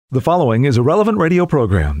The following is a relevant radio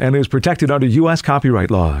program and is protected under U.S.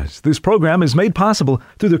 copyright laws. This program is made possible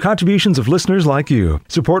through the contributions of listeners like you.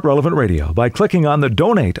 Support Relevant Radio by clicking on the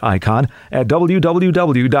donate icon at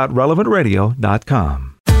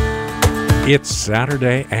www.relevantradio.com. It's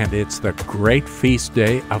Saturday, and it's the great feast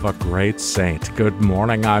day of a great saint. Good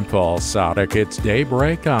morning, I'm Paul Sadek. It's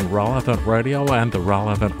Daybreak on Relevant Radio and the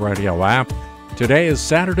Relevant Radio app. Today is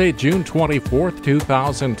Saturday, June 24th,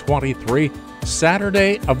 2023,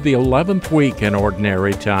 Saturday of the 11th week in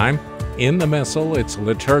Ordinary Time. In the Missal, it's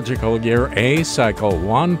Liturgical Year A, Cycle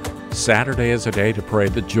 1. Saturday is a day to pray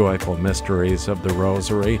the joyful mysteries of the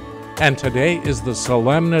Rosary. And today is the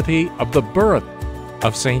Solemnity of the birth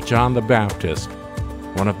of St. John the Baptist,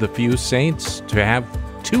 one of the few saints to have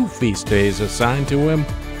two feast days assigned to him,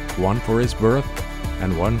 one for his birth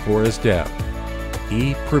and one for his death.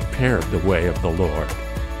 He prepared the way of the Lord.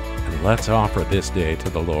 And let's offer this day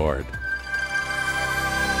to the Lord.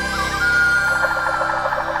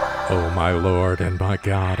 O my Lord and my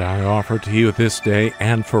God, I offer to you this day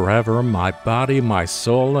and forever my body, my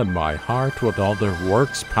soul, and my heart with all their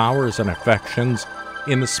works, powers, and affections,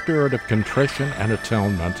 in the spirit of contrition and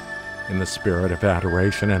atonement, in the spirit of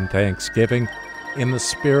adoration and thanksgiving, in the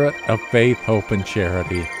spirit of faith, hope, and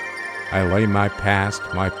charity. I lay my past,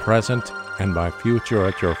 my present, and my future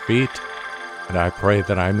at your feet, and I pray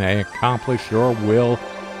that I may accomplish your will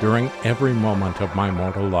during every moment of my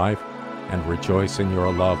mortal life, and rejoice in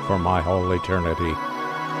your love for my whole eternity.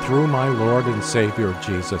 Through my Lord and Savior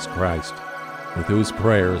Jesus Christ, with whose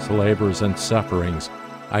prayers, labors, and sufferings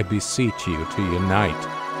I beseech you to unite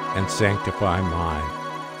and sanctify mine.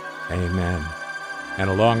 Amen. And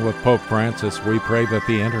along with Pope Francis, we pray that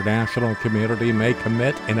the international community may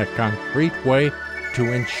commit in a concrete way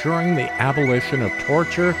to ensuring the abolition of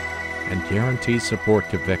torture and guarantee support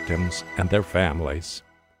to victims and their families.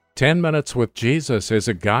 10 Minutes with Jesus is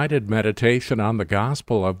a guided meditation on the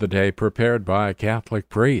gospel of the day prepared by a Catholic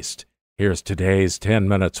priest. Here's today's 10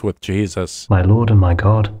 Minutes with Jesus. My Lord and my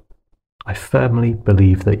God, I firmly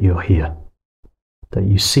believe that you're here, that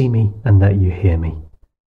you see me and that you hear me.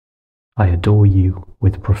 I adore you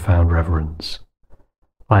with profound reverence.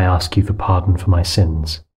 I ask you for pardon for my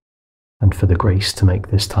sins and for the grace to make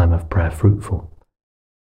this time of prayer fruitful.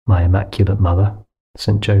 My Immaculate Mother,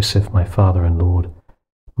 St. Joseph, my Father and Lord,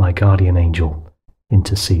 my guardian angel,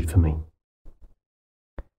 intercede for me.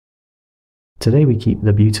 Today we keep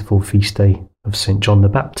the beautiful feast day of St. John the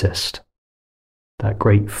Baptist, that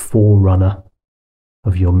great forerunner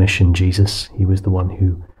of your mission, Jesus. He was the one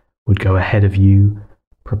who would go ahead of you,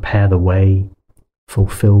 prepare the way,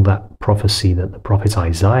 fulfill that prophecy that the prophet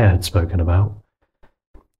Isaiah had spoken about,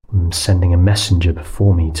 sending a messenger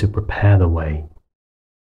before me to prepare the way.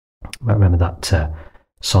 I remember that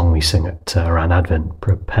song we sing at around Advent.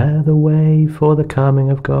 Prepare the way for the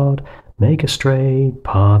coming of God. Make a straight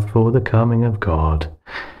path for the coming of God.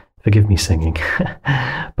 Forgive me singing,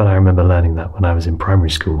 but I remember learning that when I was in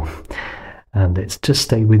primary school, and it's just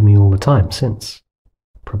stayed with me all the time since.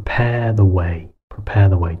 Prepare the way. Prepare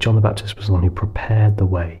the way. John the Baptist was the one who prepared the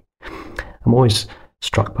way. I'm always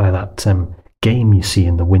struck by that game you see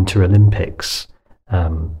in the Winter Olympics,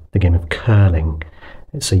 the game of curling.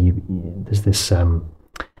 So there's this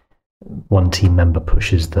one team member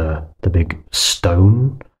pushes the big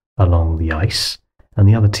stone along the ice, and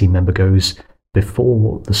the other team member goes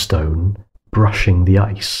before the stone, brushing the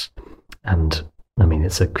ice. And I mean,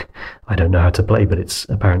 I don't know how to play, but it's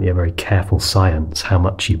apparently a very careful science, how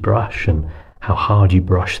much you brush and how hard you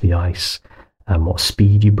brush the ice, and what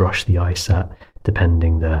speed you brush the ice at,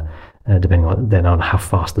 depending on how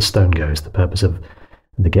fast the stone goes. The purpose of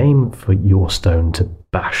the game, for your stone to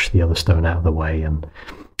bash the other stone out of the way and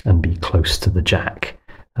be close to the jack.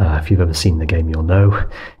 If you've ever seen the game, you'll know.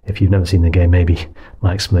 If you've never seen the game, maybe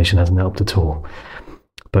my explanation hasn't helped at all.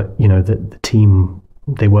 But, the team,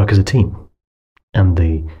 they work as a team. And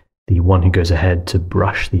the one who goes ahead to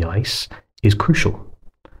brush the ice is crucial.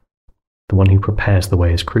 The one who prepares the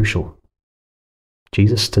way is crucial.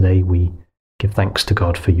 Jesus, today we give thanks to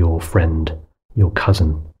God for your friend, your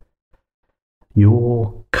cousin,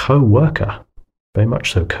 your co-worker, very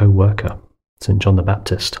much so co-worker, St. John the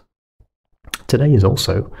Baptist. Today is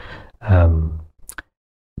also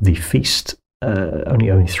the feast.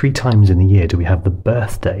 Only 3 times in the year do we have the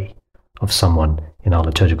birthday of someone in our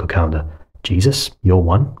liturgical calendar. Jesus, you're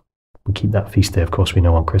one. We keep that feast day, of course, we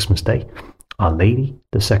know, on Christmas Day. Our Lady,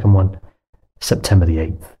 the second one, September the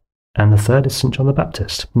 8th. And the third is St. John the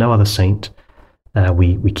Baptist. No other saint.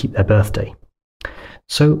 We keep their birthday.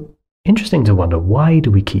 So, interesting to wonder, why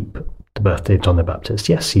do we keep the birthday of John the Baptist?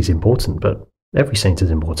 Yes, he's important, but every saint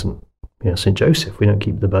is important. St. Joseph, we don't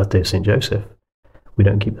keep the birthday of St. Joseph. We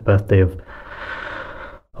don't keep the birthday of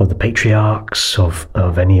the patriarchs,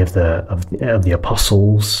 of any of the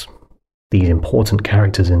apostles, these important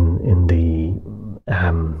characters in the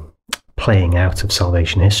playing out of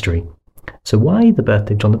salvation history. So why the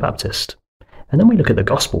birthday of John the Baptist? And then we look at the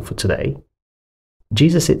gospel for today.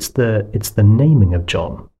 Jesus, it's the naming of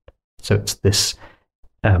John. So it's this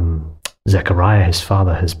Zechariah, his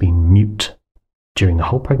father, has been mute during the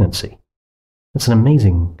whole pregnancy. That's an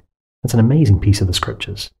amazing piece of the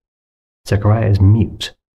scriptures. Zechariah is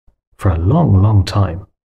mute for a long, long time,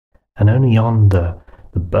 and only on the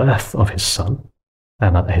birth of his son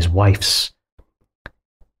and at his wife's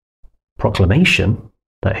proclamation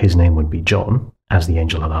that his name would be John, as the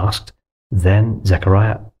angel had asked, then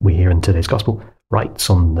Zechariah, we hear in today's gospel, writes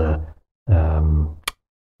on the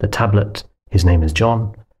tablet, his name is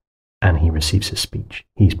John, and he receives his speech.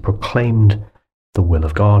 He's proclaimed the will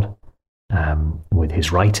of God with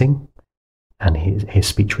his writing, and his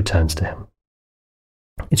speech returns to him.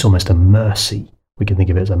 It's almost a mercy. We can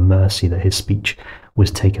think of it as a mercy that his speech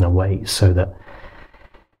was taken away so that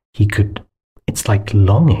he could, it's like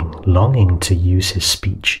longing to use his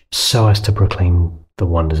speech so as to proclaim the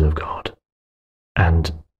wonders of God.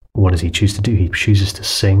 And what does he choose to do? He chooses to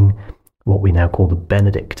sing what we now call the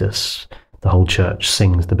Benedictus. The whole church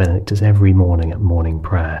sings the Benedictus every morning at morning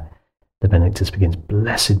prayer. The Benedictus begins,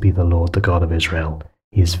 "Blessed be the Lord, the God of Israel.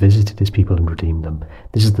 He has visited his people and redeemed them."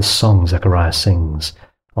 This is the song Zechariah sings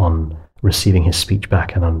on receiving his speech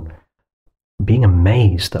back and on being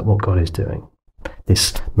amazed at what God is doing.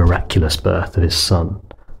 This miraculous birth of his son.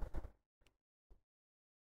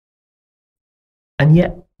 And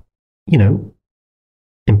yet,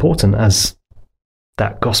 important as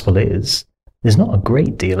that gospel is, there's not a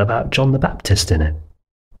great deal about John the Baptist in it.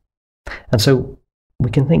 And so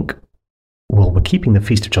we can think, well, we're keeping the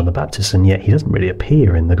feast of John the Baptist, and yet he doesn't really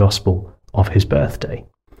appear in the gospel of his birthday.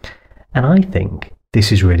 And I think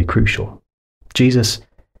this is really crucial. Jesus,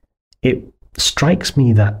 it strikes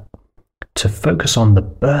me that to focus on the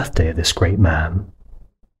birthday of this great man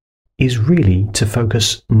is really to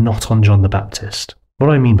focus not on John the Baptist. What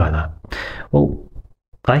do I mean by that? Well,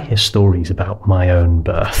 I hear stories about my own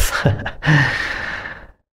birth.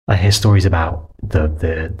 I hear stories about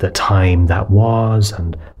the time that was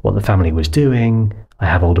and what the family was doing. I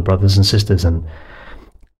have older brothers and sisters, and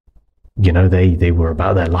they were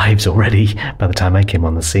about their lives already by the time I came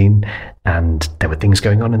on the scene, and there were things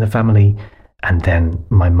going on in the family. And then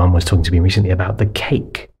my mum was talking to me recently about the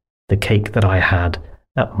cake that I had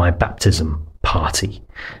at my baptism party.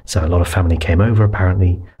 So a lot of family came over,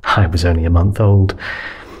 apparently. I was only a month old,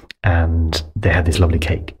 and they had this lovely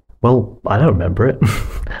cake. Well, I don't remember it.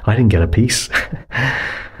 I didn't get a piece.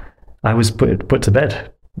 I was put to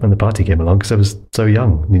bed when the party came along because I was so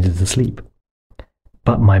young, needed to sleep.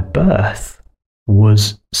 But my birth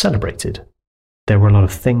was celebrated. There were a lot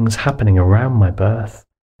of things happening around my birth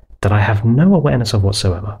that I have no awareness of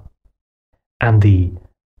whatsoever. And the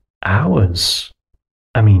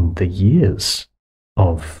years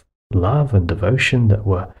of love and devotion that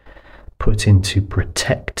were put into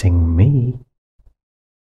protecting me,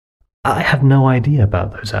 I have no idea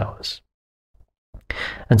about those hours.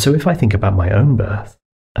 And so if I think about my own birth,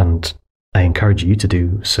 and I encourage you to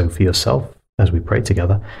do so for yourself as we pray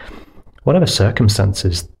together, whatever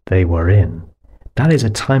circumstances they were in, that is a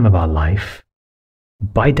time of our life,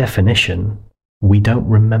 by definition, we don't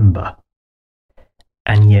remember.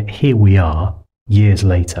 And yet here we are, years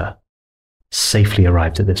later, safely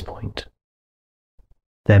arrived at this point.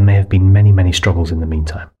 There may have been many, many struggles in the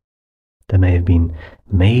meantime. There may have been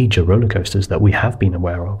major roller coasters that we have been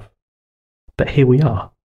aware of. But here we are,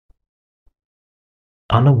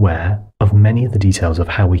 unaware of many of the details of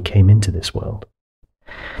how we came into this world.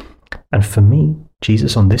 And for me,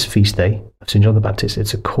 Jesus on this feast day of St. John the Baptist,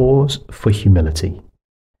 it's a cause for humility.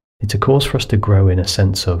 It's a cause for us to grow in a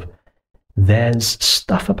sense of, there's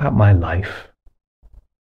stuff about my life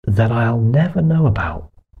that I'll never know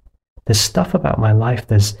about. There's stuff about my life,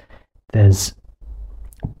 there's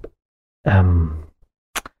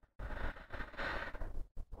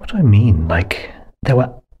what do I mean? Like, there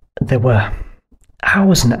were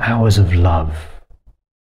hours and hours of love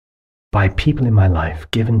by people in my life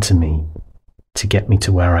given to me to get me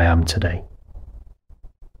to where I am today.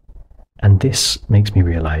 And this makes me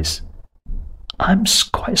realize I'm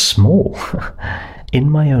quite small. In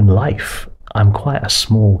my own life, I'm quite a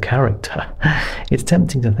small character. It's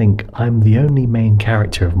tempting to think I'm the only main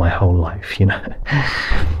character of my whole life,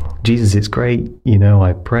 Jesus, it's great,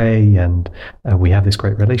 I pray and we have this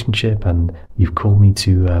great relationship and you've called me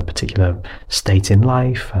to a particular state in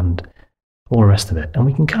life and all the rest of it. And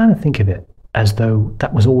we can kind of think of it as though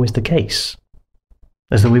that was always the case.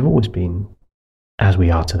 as though we've always been as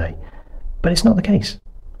we are today. But it's not the case.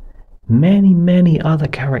 Many, many other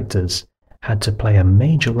characters had to play a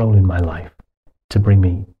major role in my life to bring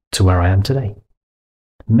me to where I am today.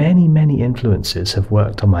 Many, many influences have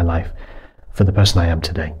worked on my life for the person I am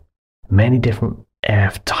today. Many different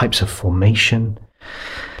types of formation,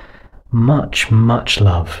 much, much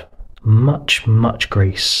love, much, much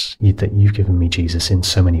grace that you've given me, Jesus, in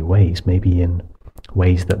so many ways. Maybe in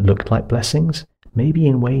ways that looked like blessings, maybe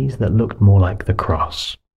in ways that looked more like the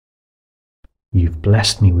cross. You've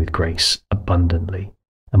blessed me with grace abundantly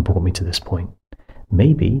and brought me to this point.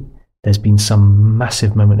 Maybe there's been some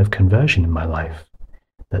massive moment of conversion in my life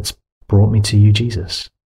that's brought me to you, Jesus.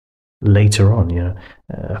 Later on,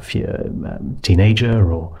 a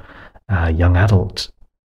teenager or a young adult,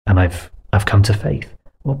 and I've come to faith.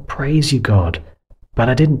 Well, praise you, God, but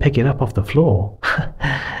I didn't pick it up off the floor.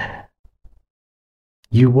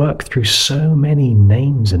 You work through so many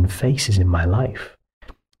names and faces in my life.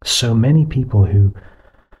 So many people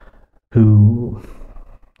who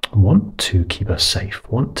want to keep us safe,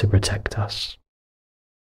 want to protect us.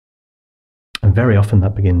 And very often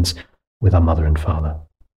that begins with our mother and father,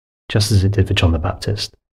 just as it did for John the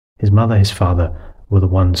Baptist. His mother, his father were the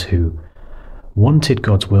ones who wanted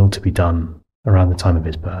God's will to be done around the time of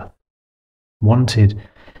his birth, wanted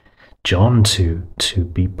John to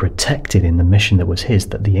be protected in the mission that was his,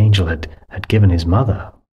 that the angel had given his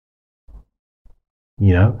mother.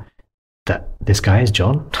 That this guy is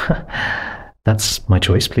John. That's my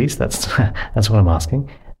choice, please. That's what I'm asking.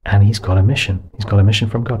 And he's got a mission. He's got a mission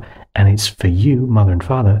from God. And it's for you, mother and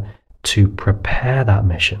father, to prepare that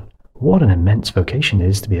mission. What an immense vocation it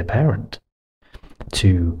is to be a parent.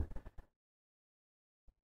 To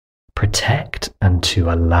protect and to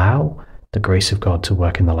allow the grace of God to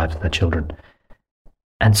work in the lives of their children.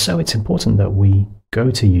 And so it's important that we go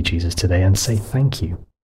to you, Jesus, today and say thank you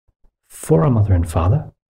for our mother and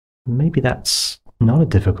father. Maybe that's not a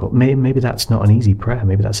difficult, maybe that's not an easy prayer.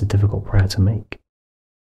 Maybe that's a difficult prayer to make.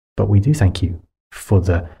 But we do thank you for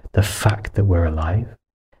the fact that we're alive.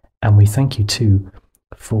 And we thank you too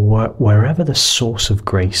for wherever the source of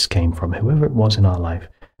grace came from, whoever it was in our life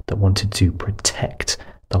that wanted to protect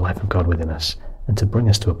the life of God within us and to bring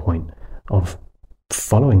us to a point of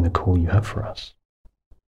following the call you have for us.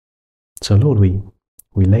 So Lord, we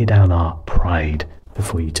lay down our pride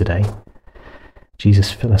before you today.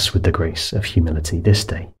 Jesus, fill us with the grace of humility this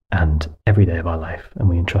day and every day of our life, and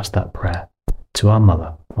we entrust that prayer to our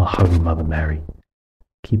mother, our Holy Mother Mary.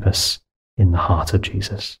 Keep us in the heart of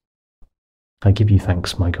Jesus. I give you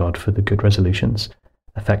thanks, my God, for the good resolutions,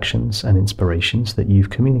 affections, and inspirations that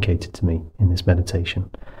you've communicated to me in this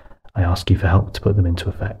meditation. I ask you for help to put them into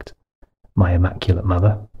effect. My Immaculate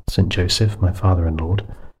Mother, St. Joseph, my Father and Lord,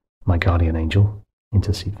 my guardian angel,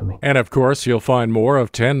 intercede for me. And of course, you'll find more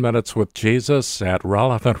of 10 Minutes with Jesus at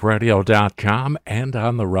relevantradio.com and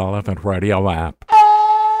on the Relevant Radio app.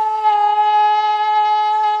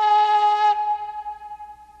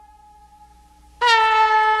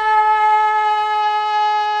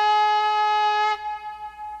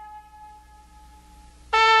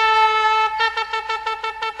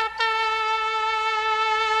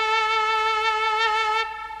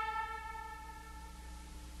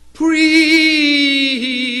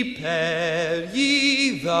 Prepare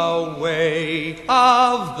ye the way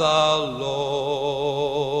of the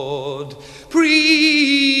Lord.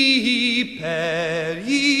 Prepare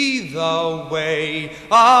ye the way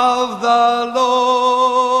of the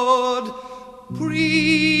Lord.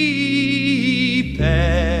 Prepare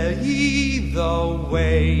ye the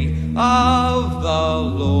way of the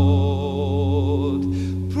Lord.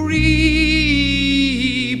 Prepare ye the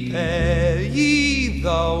way of the Lord. Prepare ye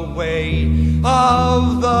the way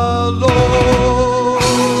of the Lord.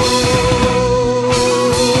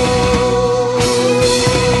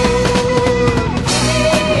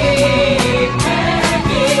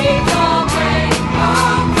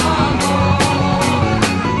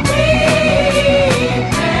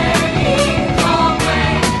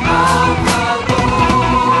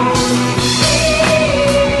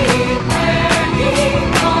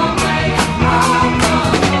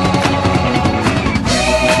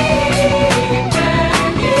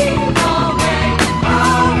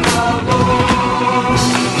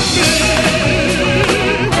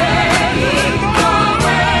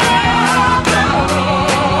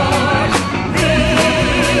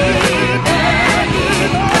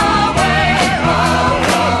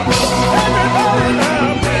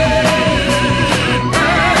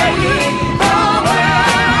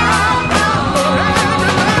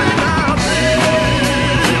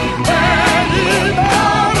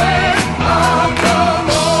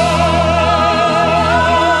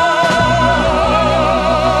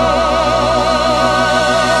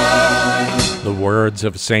 words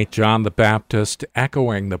of St. John the Baptist,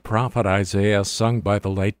 echoing the prophet Isaiah, sung by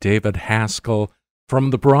the late David Haskell,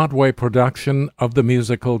 from the Broadway production of the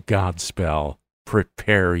musical Godspell,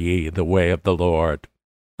 Prepare Ye the Way of the Lord.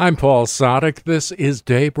 I'm Paul Sadek. This is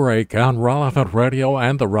Daybreak on Relevant Radio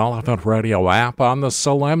and the Relevant Radio app on the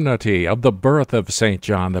solemnity of the birth of St.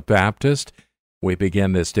 John the Baptist. We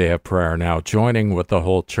begin this day of prayer now, joining with the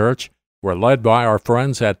whole church. We're led by our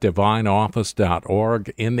friends at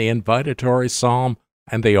divineoffice.org in the invitatory psalm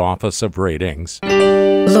and the office of readings.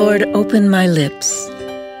 Lord, open my lips,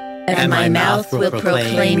 and my mouth will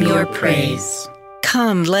proclaim your praise.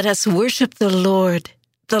 Come, let us worship the Lord,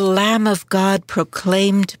 the Lamb of God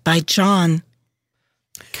proclaimed by John.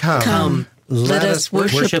 Come, let us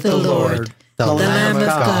worship the Lord, the Lamb of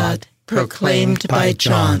God proclaimed by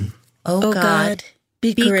John. O God,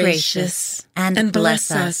 be gracious and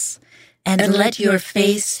bless us, and let your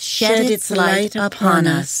face shed its light upon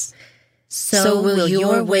us. So will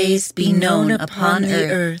your ways be known upon the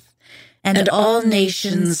earth, and all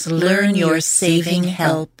nations learn your saving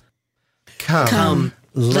help. Come,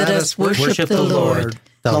 let us worship the Lord,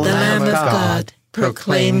 the Lamb of God,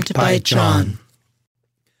 proclaimed by John.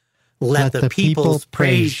 Let the peoples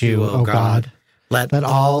praise you, O God. Let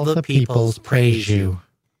all the peoples praise you.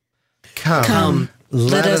 Come,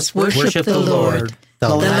 let us worship the Lord,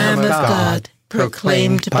 the Lamb of God,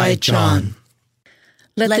 proclaimed by John.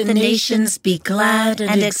 Let the nations be glad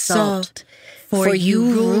and exult, for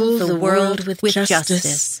you rule the world with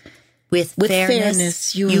justice. With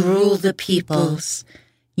fairness you rule the peoples.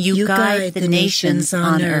 You guide the nations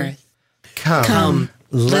on earth. Come,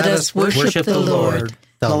 let us worship the Lord,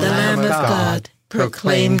 the Lamb of God,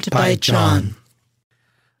 proclaimed by John.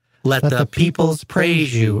 Let the peoples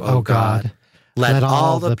praise you, O God. Let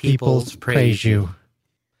all the peoples praise you.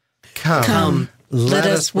 Come, let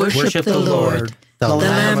us worship the Lord, the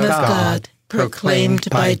Lamb of God, proclaimed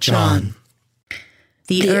by John.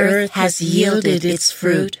 The earth has yielded its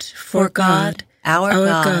fruit, for God, our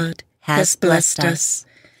God, has blessed us.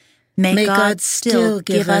 May God still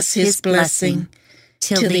give us his blessing,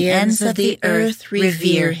 till the ends of the earth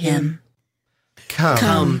revere him.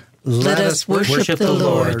 Come, let us worship the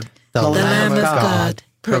Lord, the Lamb of God,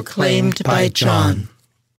 proclaimed by John.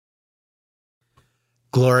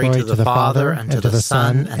 Glory to the Father, and to the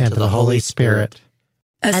Son, and to the Holy Spirit.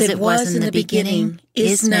 As it was in the beginning,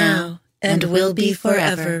 is now, and will be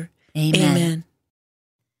forever. Amen.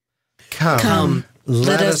 Come,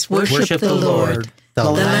 let us worship the Lord,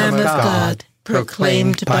 the Lamb of God,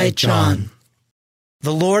 proclaimed by John.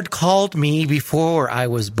 The Lord called me before I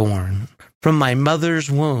was born. From my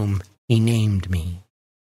mother's womb he named me.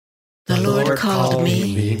 The Lord called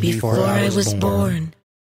me before I was born.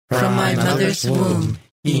 From my mother's womb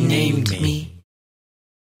he named me.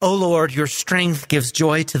 O Lord, your strength gives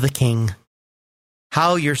joy to the king.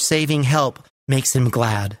 How your saving help makes him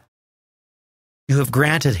glad. You have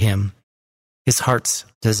granted him his heart's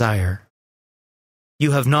desire.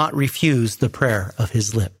 You have not refused the prayer of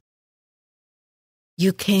his lips.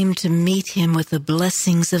 You came to meet him with the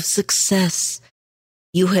blessings of success.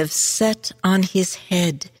 You have set on his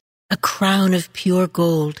head a crown of pure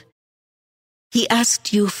gold. He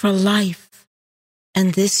asked you for life,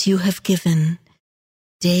 and this you have given,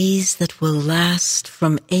 days that will last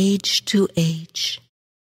from age to age.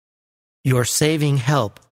 Your saving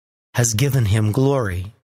help has given him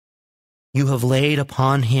glory. You have laid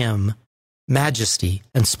upon him majesty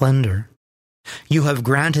and splendor. You have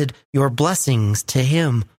granted your blessings to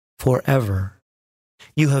him forever.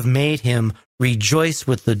 You have made him rejoice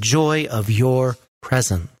with the joy of your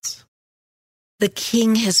presence. The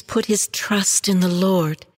king has put his trust in the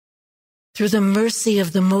Lord. Through the mercy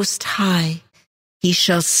of the Most High, he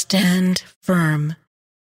shall stand firm.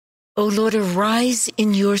 O Lord, arise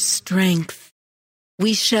in your strength.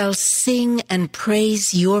 We shall sing and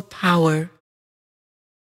praise your power.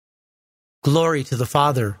 Glory to the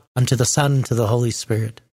Father, and to the Son, and to the Holy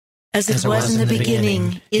Spirit. As it was in the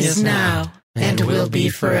beginning, is now, and will be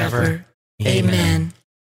forever. Amen.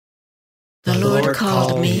 The Lord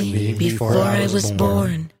called me before I was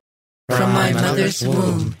born. From my mother's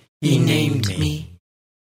womb he named me.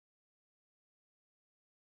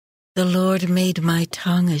 The Lord made my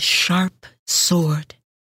tongue a sharp sword.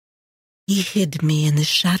 He hid me in the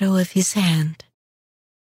shadow of his hand.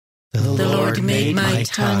 The Lord made my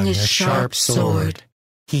tongue a sharp sword.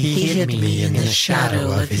 He hid me in the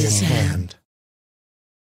shadow of his hand.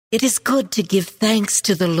 It is good to give thanks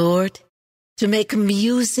to the Lord, to make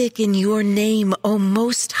music in your name, O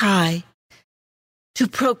Most High, to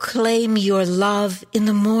proclaim your love in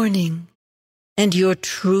the morning and your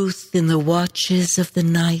truth in the watches of the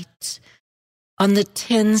night, on the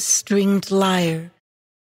 10-stringed lyre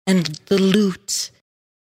and the lute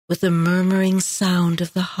with the murmuring sound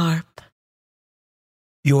of the harp.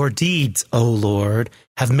 Your deeds, O Lord,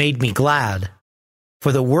 have made me glad.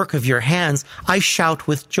 For the work of your hands I shout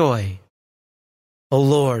with joy. O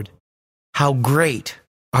Lord, how great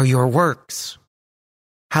are your works!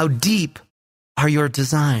 How deep are your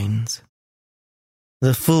designs!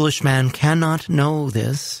 The foolish man cannot know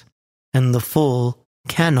this, and the fool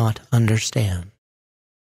cannot understand.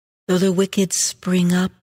 Though the wicked spring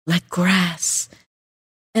up like grass,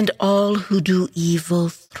 and all who do evil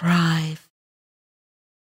thrive,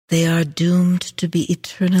 they are doomed to be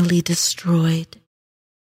eternally destroyed.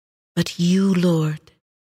 But you, Lord,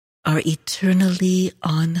 are eternally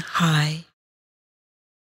on high.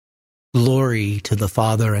 Glory to the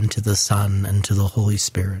Father, and to the Son, and to the Holy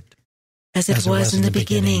Spirit. As it was in the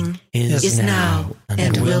beginning, is now,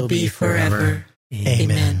 and will be forever.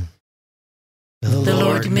 Amen. The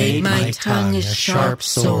Lord made my tongue a sharp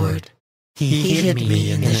sword. He hid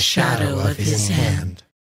me in the shadow of his hand.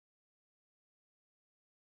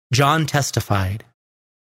 John testified,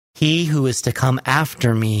 "He who is to come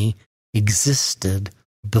after me existed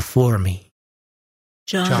before me."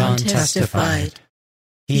 John testified,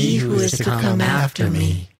 "He who is to come after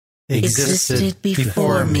me existed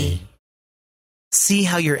before me." See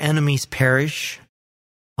how your enemies perish?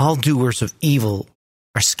 All doers of evil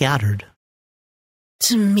are scattered.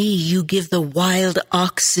 To me you give the wild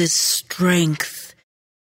ox's strength.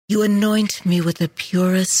 You anoint me with the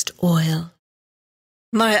purest oil.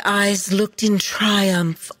 My eyes looked in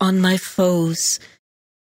triumph on my foes.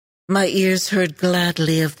 My ears heard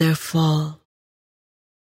gladly of their fall.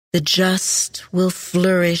 The just will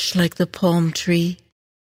flourish like the palm tree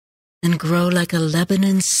and grow like a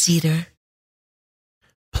Lebanon cedar.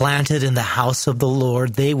 Planted in the house of the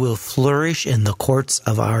Lord, they will flourish in the courts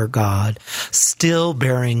of our God, still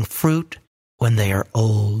bearing fruit when they are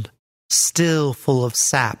old, still full of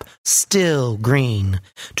sap, still green,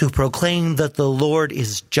 to proclaim that the Lord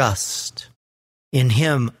is just. In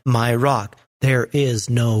him, my rock, there is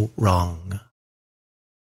no wrong.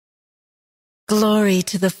 Glory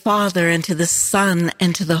to the Father, and to the Son,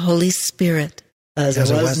 and to the Holy Spirit. As it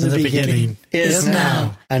was in the beginning, is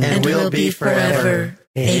now, and will be forever.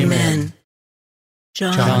 Amen.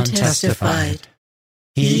 John testified,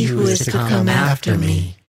 "He who is to come after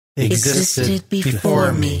me existed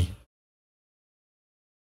before me."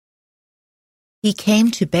 He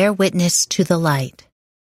came to bear witness to the light,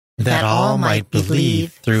 that all might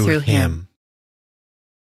believe through him.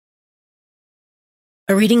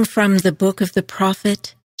 A reading from the book of the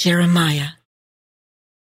prophet Jeremiah.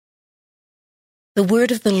 The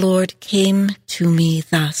word of the Lord came to me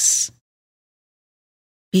thus.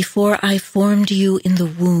 Before I formed you in the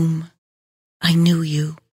womb, I knew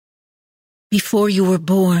you. Before you were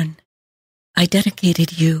born, I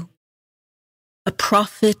dedicated you. A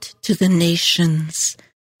prophet to the nations,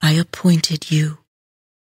 I appointed you.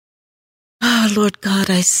 Ah, Lord God,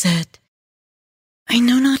 I said, I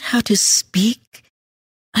know not how to speak.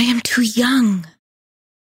 I am too young.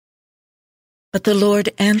 But the Lord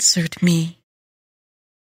answered me,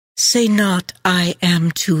 say not, I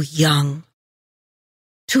am too young.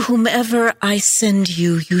 To whomever I send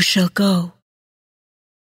you, you shall go.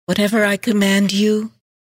 Whatever I command you,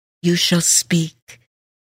 you shall speak.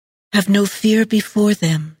 Have no fear before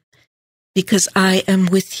them, because I am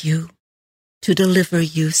with you to deliver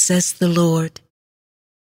you, says the Lord.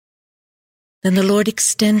 Then the Lord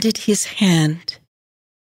extended his hand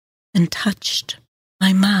and touched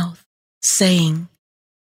my mouth, saying,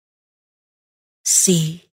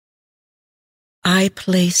 see, I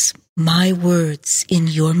place my words in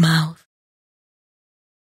your mouth.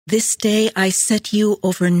 This day I set you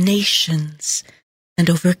over nations and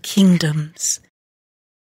over kingdoms,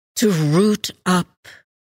 to root up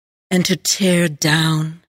and to tear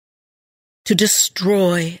down, to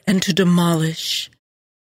destroy and to demolish,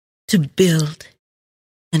 to build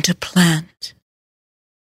and to plant.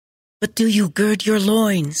 But do you gird your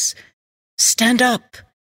loins, stand up,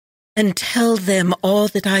 and tell them all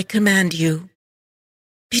that I command you.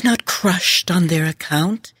 Be not crushed on their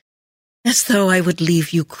account, as though I would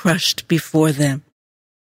leave you crushed before them.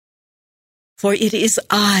 For it is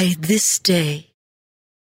I this day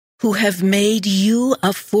who have made you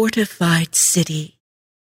a fortified city,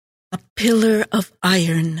 a pillar of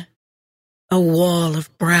iron, a wall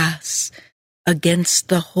of brass against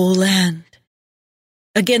the whole land,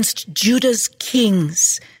 against Judah's kings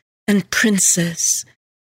and princes,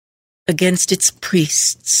 against its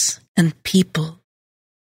priests and people.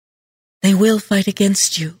 They will fight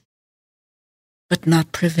against you, but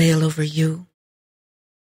not prevail over you.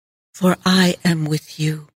 for I am with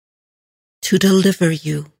you to deliver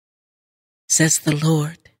you, says the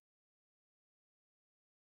Lord.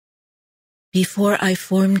 Before I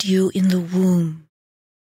formed you in the womb,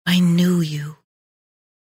 I knew you.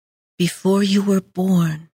 Before you were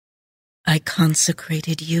born, I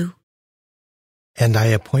consecrated you. And I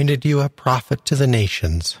appointed you a prophet to the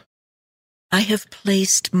nations. I have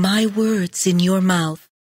placed my words in your mouth.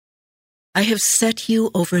 I have set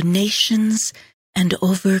you over nations and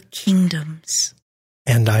over kingdoms.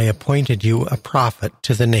 And I appointed you a prophet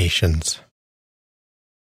to the nations.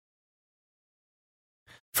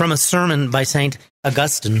 From a sermon by St.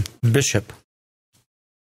 Augustine, Bishop.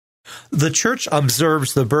 The Church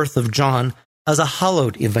observes the birth of John as a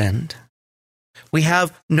hallowed event. We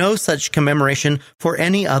have no such commemoration for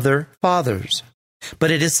any other fathers,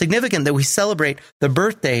 but it is significant that we celebrate the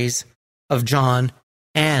birthdays of John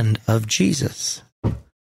and of Jesus.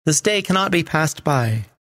 This day cannot be passed by,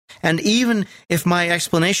 and even if my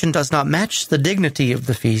explanation does not match the dignity of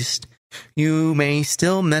the feast, you may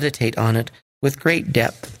still meditate on it with great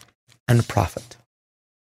depth and profit.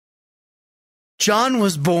 John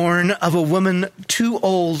was born of a woman too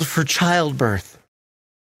old for childbirth.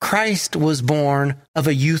 Christ was born of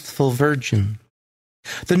a youthful virgin.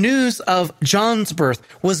 The news of John's birth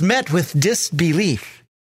was met with disbelief,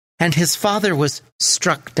 and his father was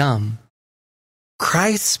struck dumb.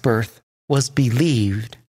 Christ's birth was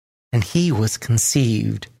believed, and he was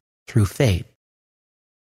conceived through faith.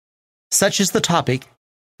 Such is the topic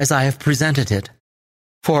as I have presented it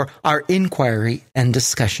for our inquiry and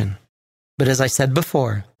discussion. But as I said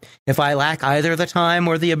before, if I lack either the time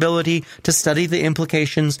or the ability to study the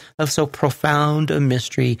implications of so profound a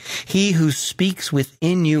mystery, he who speaks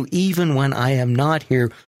within you even when I am not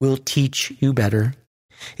here will teach you better.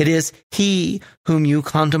 It is he whom you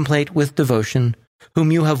contemplate with devotion,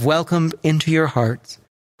 whom you have welcomed into your hearts,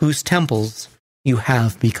 whose temples you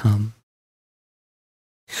have become.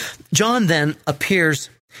 John then appears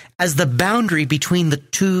as the boundary between the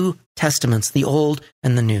two testaments, the Old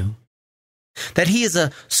and the New. That he is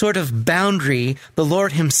a sort of boundary, the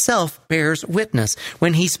Lord himself bears witness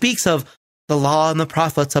when he speaks of the law and the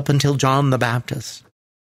prophets up until John the Baptist.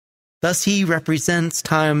 Thus he represents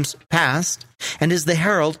times past and is the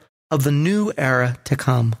herald of the new era to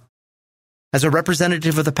come. As a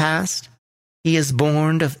representative of the past, he is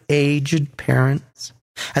born of aged parents.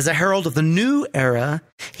 As a herald of the new era,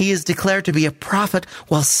 he is declared to be a prophet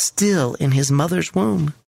while still in his mother's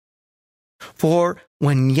womb. For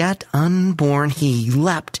when yet unborn, he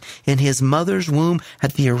leapt in his mother's womb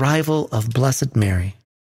at the arrival of Blessed Mary.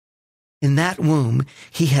 In that womb,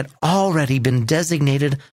 he had already been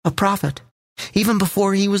designated a prophet, even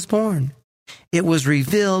before he was born. It was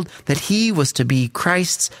revealed that he was to be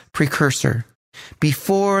Christ's precursor,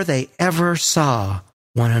 before they ever saw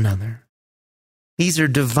one another. These are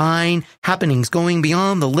divine happenings going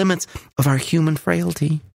beyond the limits of our human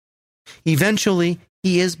frailty. Eventually,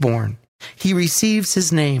 he is born. He receives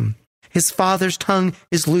his name. His father's tongue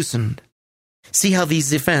is loosened. See how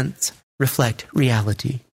these events reflect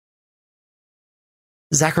reality.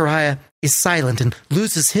 Zechariah is silent and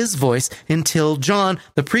loses his voice until John,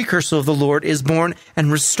 the precursor of the Lord, is born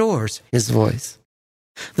and restores his voice.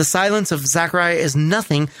 The silence of Zechariah is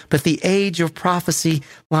nothing but the age of prophecy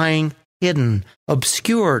lying hidden,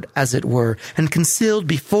 obscured, as it were, and concealed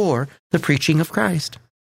before the preaching of Christ.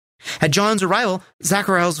 At John's arrival,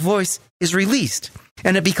 Zechariah's voice is released,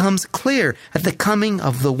 and it becomes clear at the coming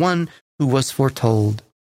of the one who was foretold.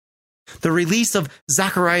 The release of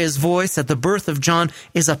Zechariah's voice at the birth of John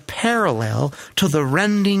is a parallel to the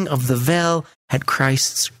rending of the veil at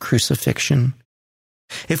Christ's crucifixion.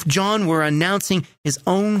 If John were announcing his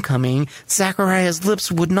own coming, Zechariah's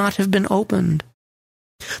lips would not have been opened.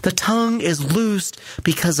 The tongue is loosed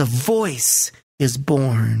because a voice is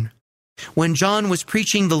born. When John was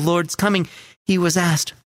preaching the Lord's coming, he was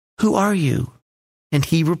asked, "Who are you?" And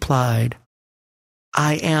he replied,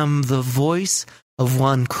 "I am the voice of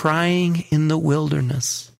one crying in the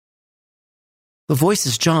wilderness." The voice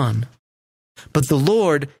is John, but the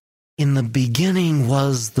Lord, in the beginning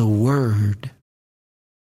was the Word.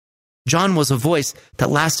 John was a voice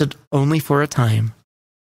that lasted only for a time.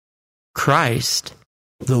 Christ,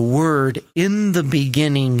 the Word in the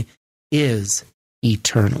beginning, is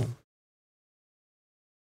eternal.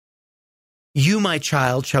 You, my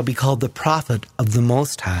child, shall be called the prophet of the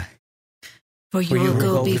Most High. For you will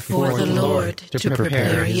go before the Lord to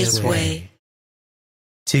prepare his way,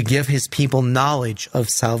 to give his people knowledge of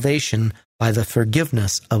salvation by the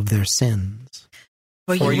forgiveness of their sins.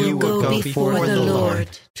 For you will go before the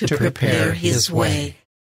Lord to prepare his way.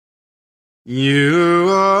 You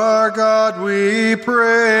are God, we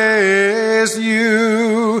praise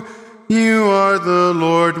you. You are the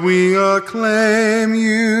Lord, we acclaim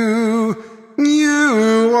you.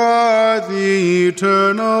 You are the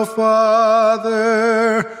eternal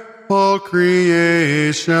Father. All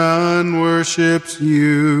creation worships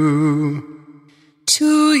you.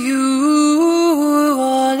 To you,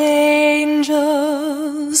 all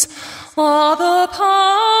angels, all the powers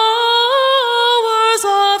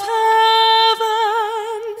of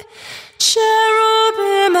heaven,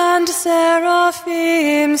 cherubim and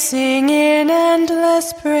seraphim sing in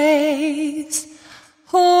endless praise.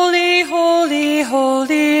 Holy, holy,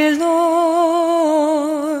 holy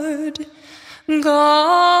Lord,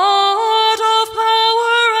 God of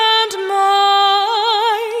power and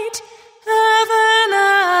might, heaven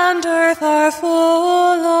and earth are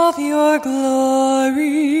full of your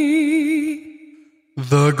glory.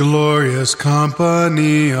 The glorious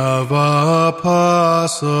company of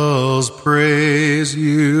apostles praise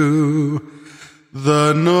you.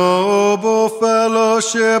 The noble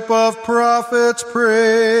fellowship of prophets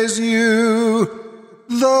praise you.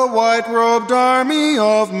 The white-robed army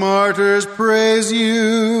of martyrs praise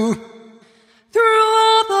you.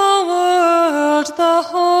 Throughout the world, the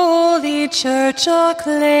Holy Church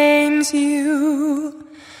acclaims you.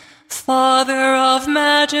 Father of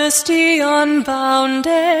majesty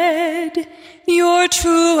unbounded, your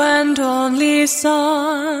true and only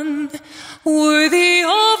Son, worthy of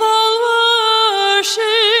all worship,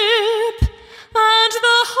 and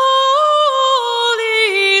the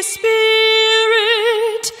Holy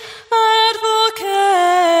Spirit,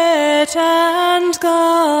 advocate and guide.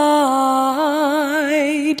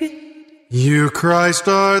 You, Christ,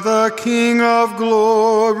 are the King of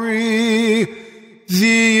glory,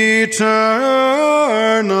 the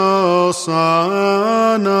eternal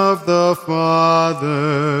Son of the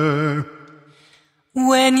Father.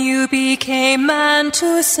 When you became man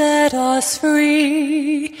to set us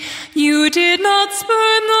free, you did not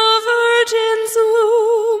spurn the virgin's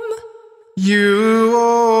womb. You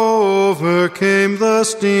overcame the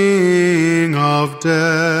sting of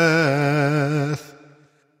death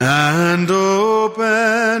and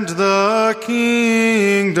opened the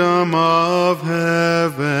kingdom of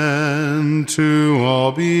heaven to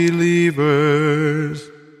all believers.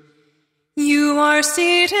 You are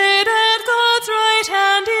seated at God's right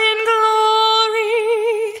hand in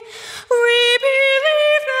glory. We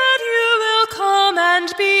believe that you will come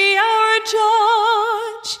and be our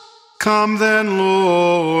judge. Come then,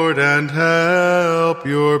 Lord, and help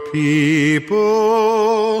your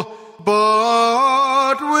people,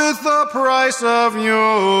 bought with the price of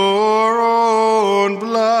your own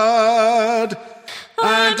blood,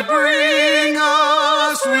 and bring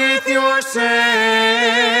us with your saints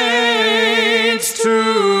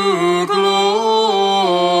to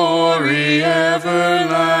glory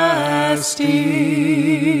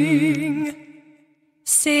everlasting.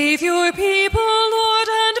 Save your people, Lord,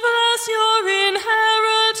 and bless your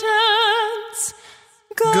inheritance.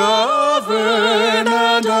 Govern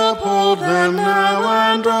and uphold them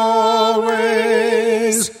now and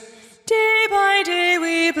always. Day by day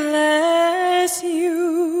we bless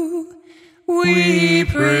you. We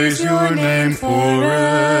praise your name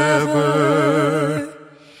forever.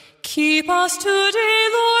 Keep us today,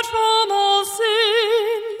 Lord, from all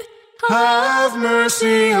sin. Have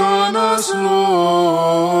mercy on us,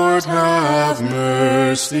 Lord, have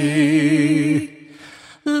mercy.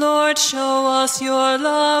 Lord, show us your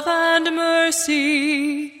love and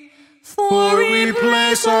mercy, for we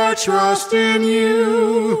place our trust in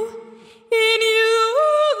you. In you,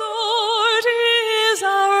 Lord, is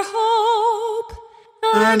our hope,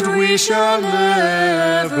 and we shall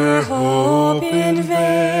never hope in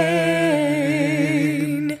vain.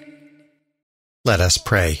 Let us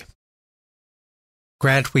pray.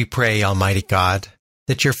 Grant, we pray, Almighty God,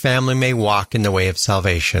 that your family may walk in the way of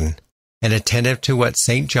salvation, and attentive to what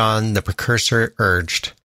St. John the Precursor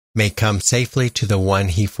urged, may come safely to the one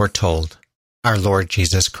he foretold, our Lord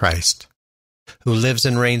Jesus Christ, who lives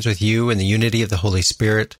and reigns with you in the unity of the Holy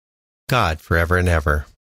Spirit, God, forever and ever.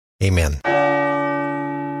 Amen.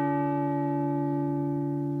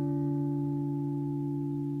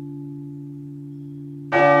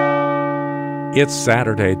 It's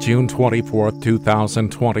Saturday, June 24th,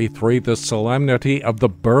 2023, the solemnity of the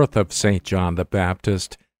birth of St. John the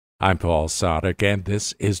Baptist. I'm Paul Sadek, and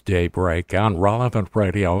this is Daybreak on Relevant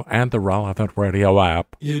Radio and the Relevant Radio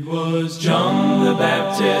app. It was John the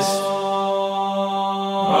Baptist,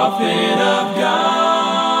 prophet of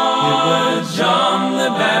God. It was John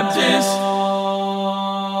the Baptist.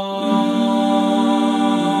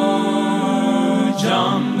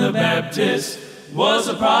 John the Baptist was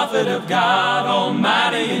a prophet of God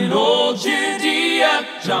Almighty in old Judea.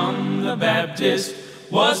 John the Baptist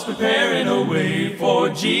was preparing a way for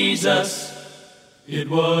Jesus. It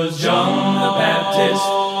was John the Baptist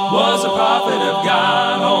was a prophet of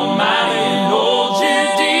God Almighty in old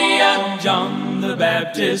Judea. John the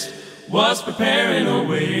Baptist was preparing a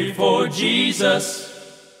way for Jesus.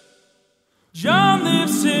 John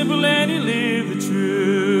lived simple and he lived the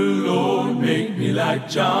true. Lord, make me like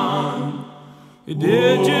John. He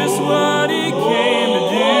did just what he came to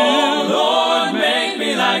do. Lord, make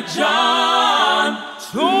me like John.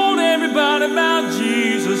 Told everybody about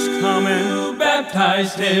Jesus coming.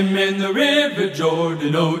 Baptized him in the river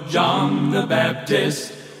Jordan. Oh, John the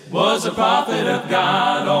Baptist was a prophet of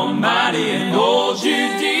God Almighty in old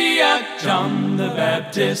Judea. John the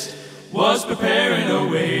Baptist was preparing a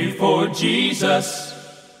way for Jesus.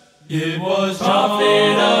 It was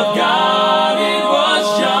prophet of God, it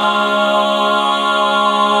was John.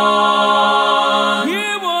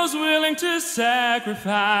 He was willing to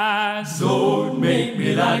sacrifice. Lord, make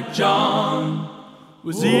me like John.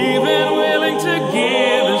 Was even willing to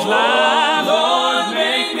give his life. Lord,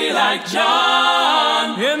 make me like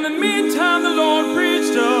John. In the meantime, the Lord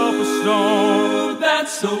preached up a storm.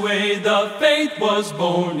 That's the way the faith was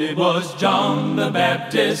born. It was John the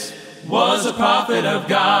Baptist was a prophet of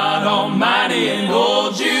God Almighty in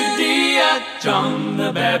old Judea. John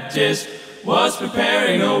the Baptist was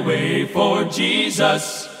preparing a way for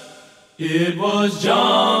Jesus. It was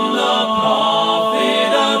John the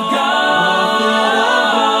prophet of God.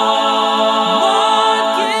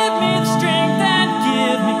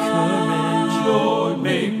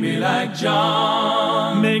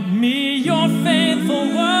 John, make me your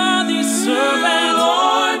faithful, worthy servant.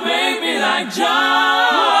 Lord, make me like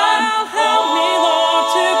John. Help me, Lord,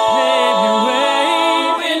 to pave your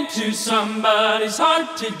way into somebody's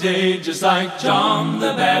heart today, just like John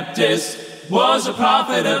the Baptist was a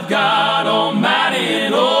prophet of God Almighty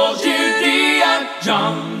in old Judea.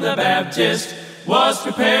 John the Baptist was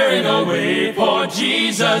preparing a way for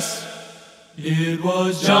Jesus. It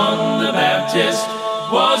was John the Baptist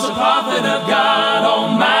was a prophet of God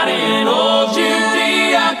Almighty in old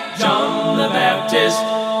Judea. John the Baptist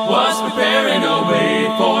was preparing a way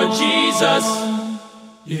for Jesus.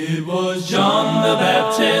 It was John the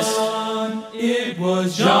Baptist. It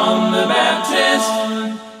was John the Baptist.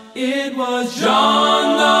 It was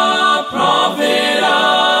John the prophet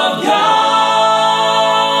of God.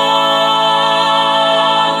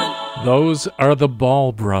 Those are the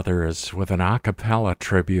Ball Brothers with an a cappella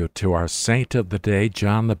tribute to our saint of the day,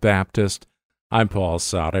 John the Baptist. I'm Paul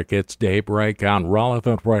Sadek. It's Daybreak on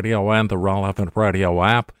Relevant Radio and the Relevant Radio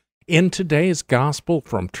app. In today's Gospel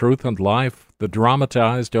from Truth and Life, the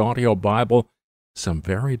dramatized audio Bible, some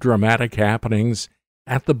very dramatic happenings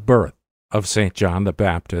at the birth of St. John the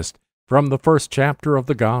Baptist from the first chapter of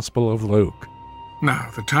the Gospel of Luke. Now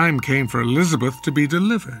the time came for Elizabeth to be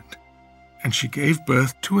delivered, and she gave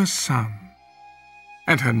birth to a son.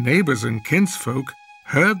 And her neighbors and kinsfolk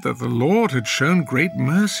heard that the Lord had shown great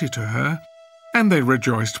mercy to her, and they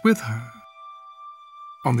rejoiced with her.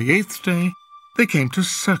 On the 8th day they came to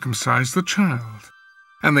circumcise the child,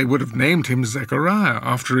 and they would have named him Zechariah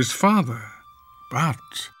after his father.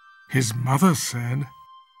 But his mother said,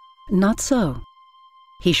 "Not so.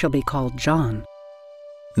 He shall be called John."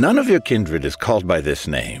 "None of your kindred is called by this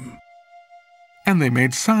name." And they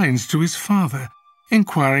made signs to his father,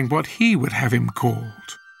 inquiring what he would have him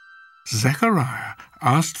called. Zechariah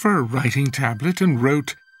asked for a writing tablet and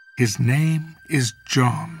wrote, "His name is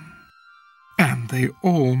John." And they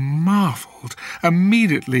all marveled.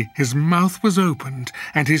 Immediately his mouth was opened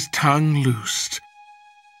and his tongue loosed.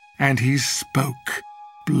 And he spoke,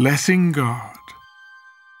 blessing God.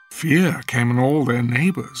 Fear came on all their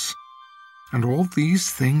neighbors. And all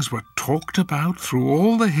these things were talked about through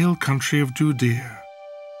all the hill country of Judea.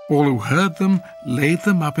 All who heard them laid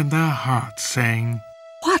them up in their hearts, saying,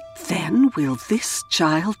 "What then will this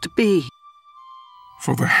child be?"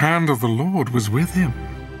 For the hand of the Lord was with him.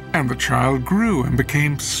 And the child grew and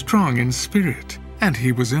became strong in spirit, and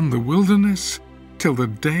he was in the wilderness till the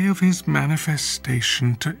day of his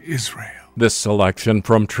manifestation to Israel. This selection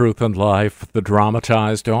from Truth and Life, the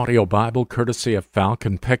dramatized audio Bible courtesy of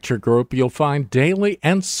Falcon Picture Group, you'll find daily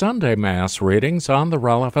and Sunday Mass readings on the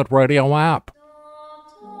Relevant Radio app.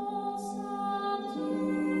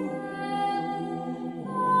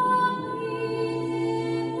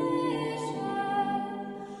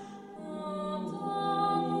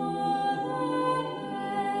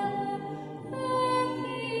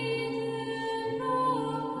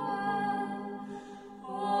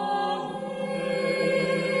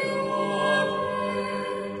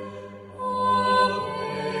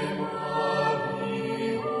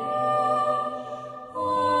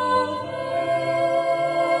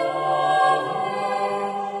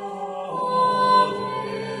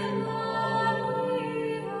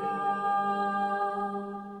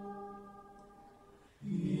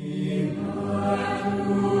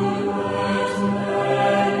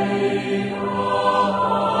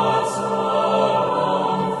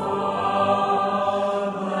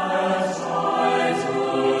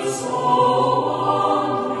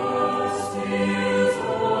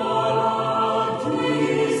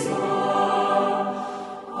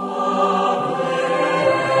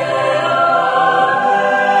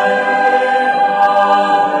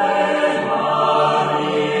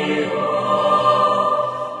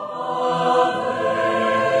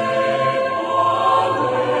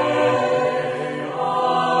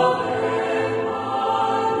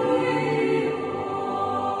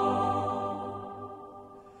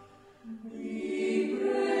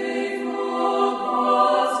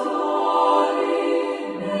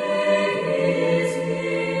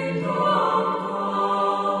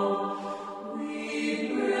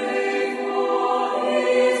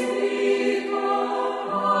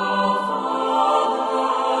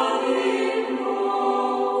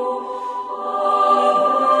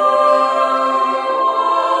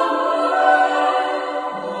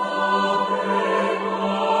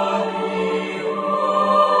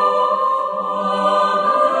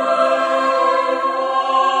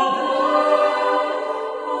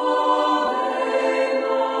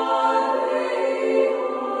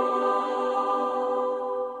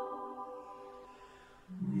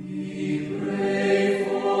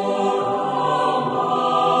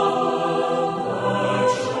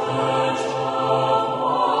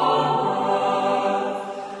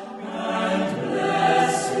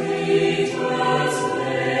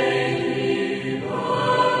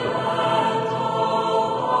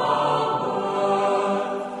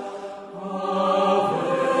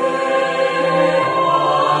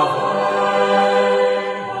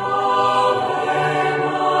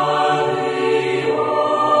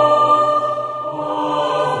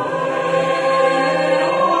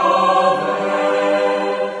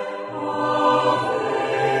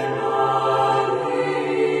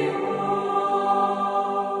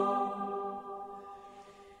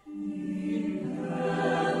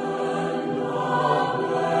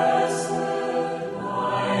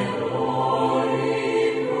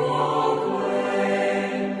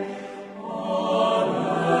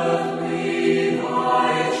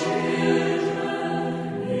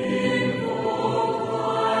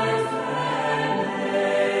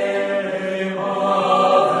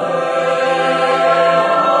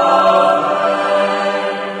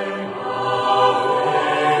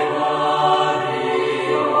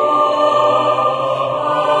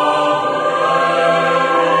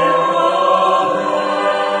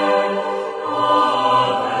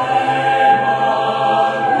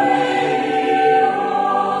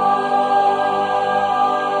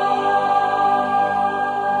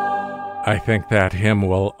 I think that hymn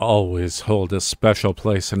will always hold a special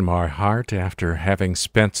place in my heart after having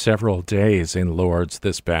spent several days in Lourdes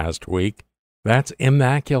this past week. That's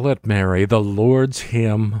Immaculate Mary, the Lourdes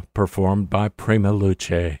hymn performed by Prima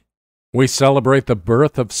Luce. We celebrate the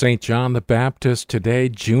birth of St. John the Baptist today,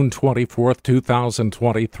 June 24th,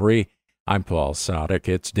 2023. I'm Paul Sadek.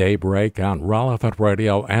 It's Daybreak on Relevant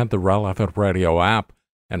Radio and the Relevant Radio app.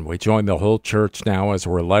 And we join the whole church now as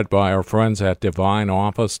we're led by our friends at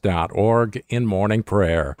divineoffice.org in morning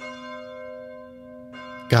prayer.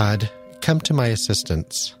 God, come to my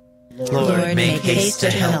assistance. Lord, make haste to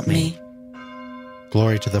help me.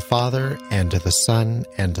 Glory to the Father, and to the Son,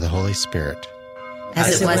 and to the Holy Spirit.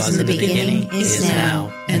 As it was in the beginning, is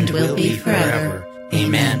now, and will be forever.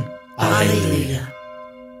 Amen. Alleluia.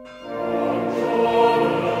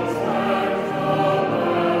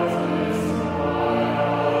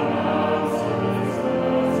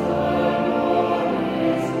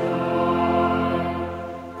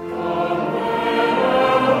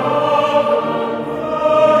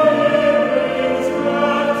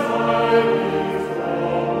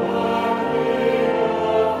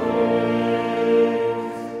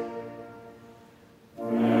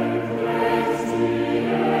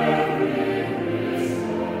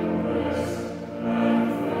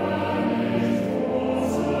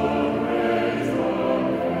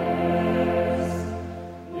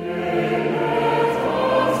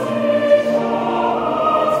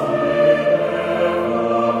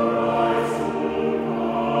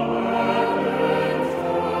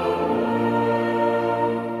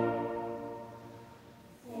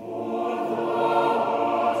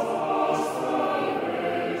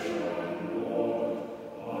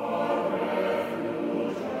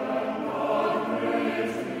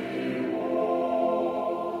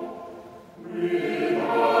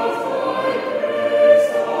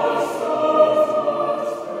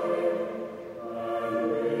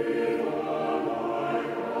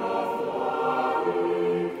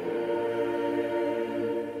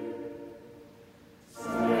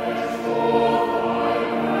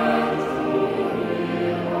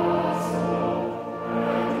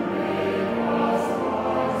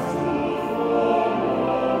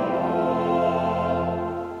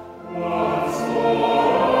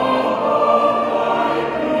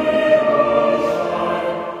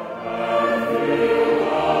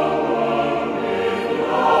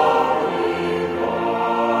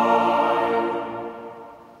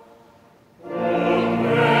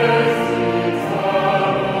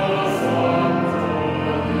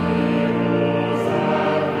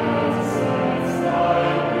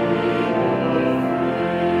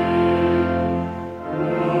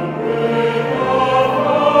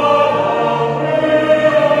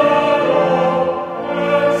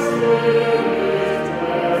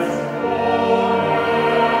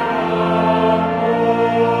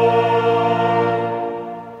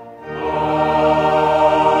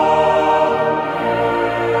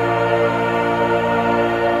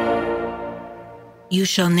 You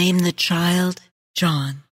shall name the child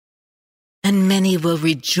John, and many will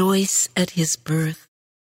rejoice at his birth.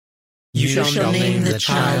 You shall name the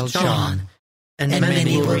child John, and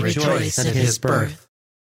many will rejoice at his birth.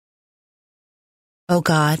 O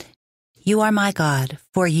God, you are my God,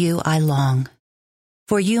 for you I long.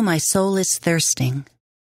 For you my soul is thirsting.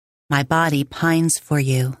 My body pines for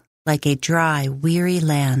you, like a dry, weary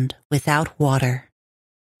land without water.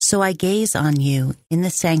 So I gaze on you in the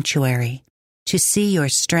sanctuary, to see your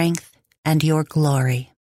strength and your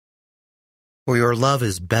glory. For your love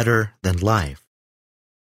is better than life.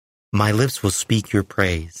 My lips will speak your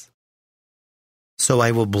praise. So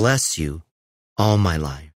I will bless you all my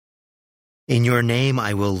life. In your name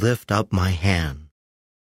I will lift up my hand.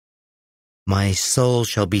 My soul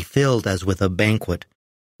shall be filled as with a banquet.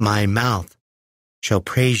 My mouth shall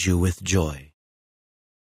praise you with joy.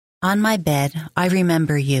 On my bed I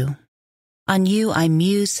remember you. On you I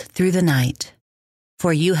muse through the night,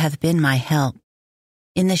 for you have been my help.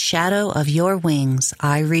 In the shadow of your wings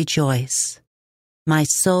I rejoice. My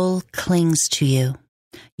soul clings to you.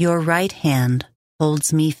 Your right hand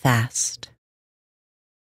holds me fast.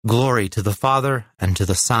 Glory to the Father, and to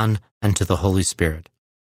the Son, and to the Holy Spirit.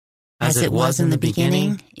 As it was in the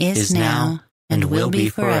beginning, is now, and will be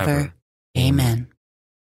forever. Amen.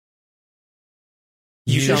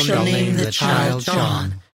 You shall name the child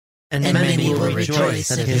John, and many will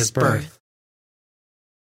rejoice at his birth.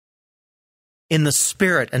 In the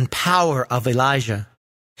spirit and power of Elijah,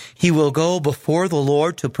 he will go before the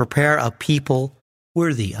Lord to prepare a people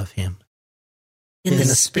worthy of him. In the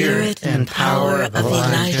spirit and power of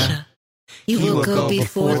Elijah, he will go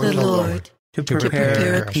before the Lord to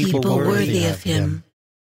prepare a people worthy of him.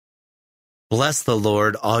 Bless the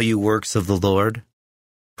Lord, all you works of the Lord.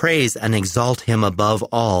 Praise and exalt him above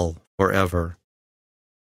all forever.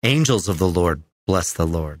 Angels of the Lord, bless the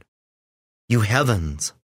Lord. You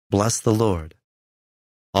heavens, bless the Lord.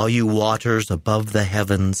 All you waters above the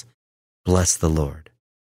heavens, bless the Lord.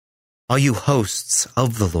 All you hosts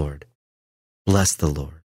of the Lord, bless the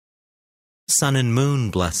Lord. Sun and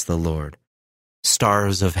moon, bless the Lord.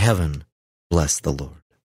 Stars of heaven, bless the Lord.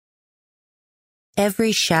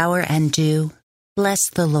 Every shower and dew, bless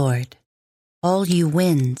the Lord. All you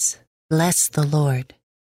winds, bless the Lord.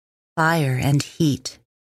 Fire and heat,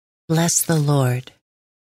 bless the Lord.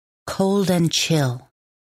 Cold and chill,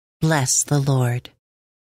 bless the Lord.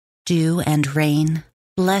 Dew and rain,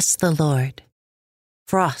 bless the Lord.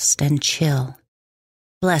 Frost and chill,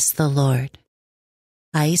 bless the Lord.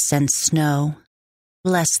 Ice and snow,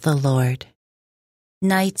 bless the Lord.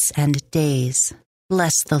 Nights and days,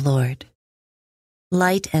 bless the Lord.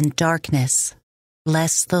 Light and darkness,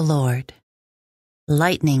 bless the Lord.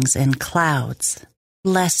 Lightnings and clouds,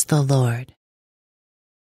 bless the Lord.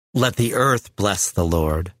 Let the earth bless the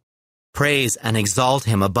Lord. Praise and exalt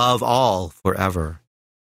him above all forever.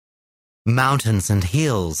 Mountains and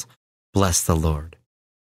hills, bless the Lord.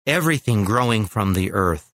 Everything growing from the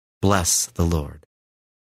earth, bless the Lord.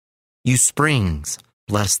 You springs,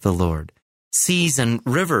 bless the Lord. Seas and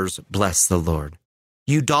rivers, bless the Lord.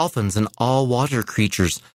 You dolphins and all water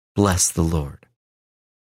creatures, bless the Lord.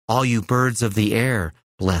 All you birds of the air,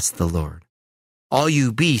 bless the Lord. All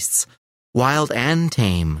you beasts, wild and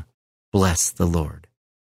tame, bless the Lord.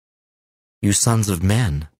 You sons of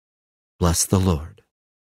men, bless the Lord.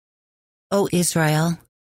 O Israel,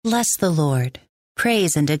 bless the Lord.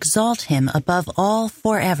 Praise and exalt him above all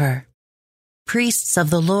forever. Priests of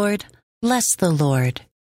the Lord, bless the Lord.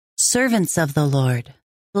 Servants of the Lord,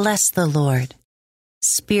 bless the Lord.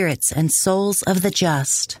 Spirits and souls of the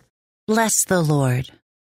just, bless the Lord.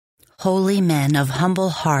 Holy men of humble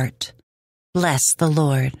heart, bless the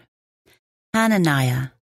Lord. Hananiah,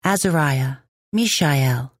 Azariah,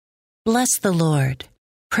 Mishael, bless the Lord.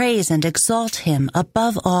 Praise and exalt him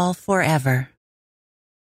above all forever.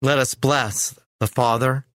 Let us bless the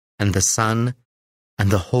Father and the Son and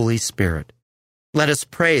the Holy Spirit. Let us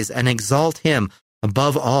praise and exalt him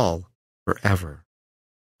above all forever.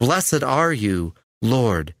 Blessed are you,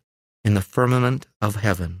 Lord, in the firmament of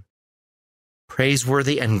heaven,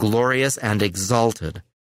 praiseworthy and glorious and exalted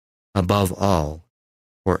above all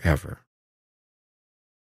forever.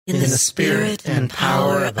 In the spirit and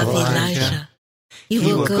power of Elijah, you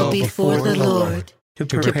will go before the Lord to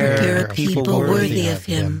prepare a people worthy of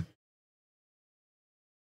him.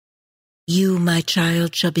 You, my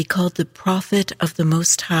child, shall be called the prophet of the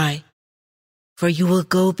Most High, for you will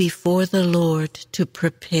go before the Lord to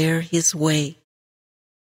prepare his way.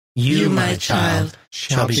 You, my child,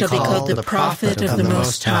 shall be called the prophet of the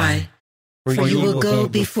Most High, for you will go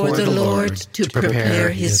before the Lord to prepare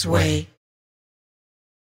his way.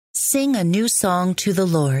 Sing a new song to the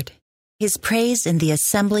Lord, his praise in the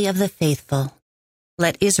assembly of the faithful.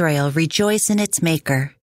 Let Israel rejoice in its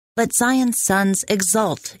Maker. Let Zion's sons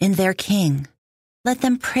exult in their King. Let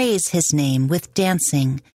them praise his name with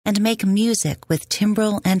dancing and make music with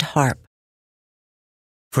timbrel and harp.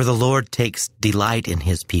 For the Lord takes delight in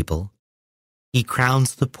his people. He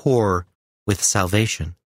crowns the poor with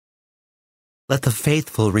salvation. Let the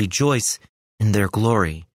faithful rejoice in their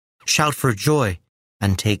glory, shout for joy,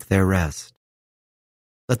 and take their rest.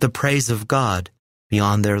 Let the praise of God be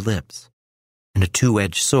on their lips, and a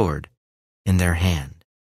two-edged sword in their hand,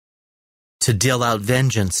 to deal out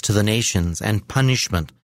vengeance to the nations and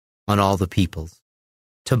punishment on all the peoples,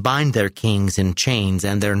 to bind their kings in chains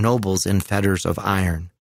and their nobles in fetters of iron,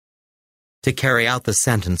 to carry out the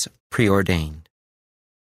sentence preordained.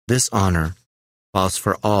 This honor falls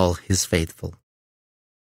for all his faithful.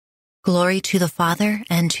 Glory to the Father,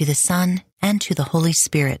 and to the Son, and to the Holy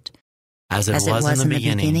Spirit, as it was in the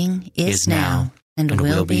beginning, is now, and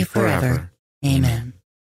will be forever. Amen.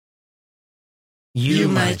 You,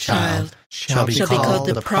 my child, shall be called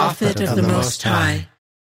the prophet of the Most High,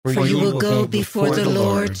 for you will go before the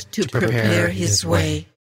Lord to prepare his way.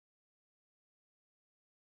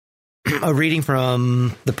 A reading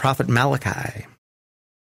from the prophet Malachi.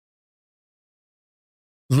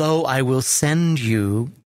 Lo, I will send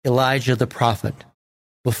you Elijah the prophet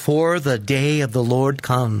before the day of the Lord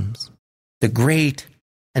comes, the great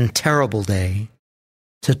and terrible day,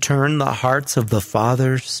 to turn the hearts of the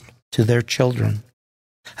fathers to their children,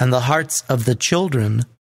 and the hearts of the children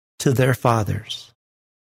to their fathers,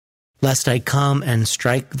 lest I come and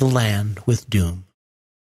strike the land with doom.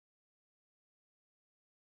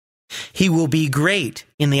 He will be great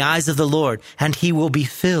in the eyes of the Lord, and he will be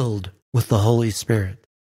filled with the Holy Spirit.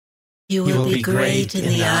 You will be great in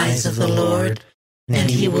the eyes of the Lord, and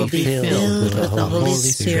he will be filled with the Holy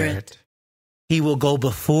Spirit. He will go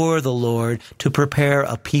before the Lord to prepare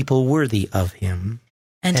a people worthy of him.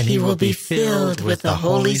 And he will be filled with the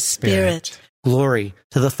Holy Spirit. Glory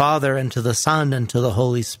to the Father, and to the Son, and to the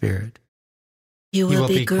Holy Spirit. You will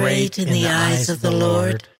be great in the eyes of the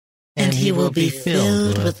Lord, and he will be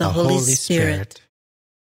filled with the Holy Spirit.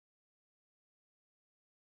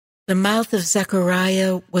 The mouth of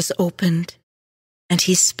Zechariah was opened, and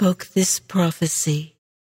he spoke this prophecy.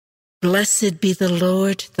 Blessed be the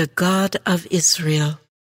Lord, the God of Israel.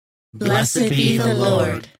 Blessed be the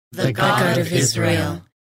Lord, the God of Israel.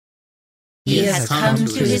 He has come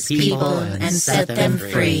to his people and set them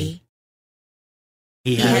free.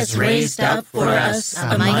 He has raised up for us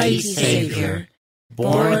a mighty Savior,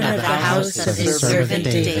 born of the house of his servant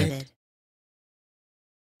David.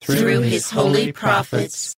 Through his holy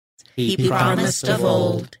prophets, he promised of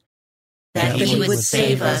old that he would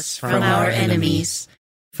save us from our enemies,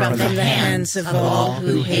 from the hands of all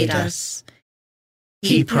who hate us.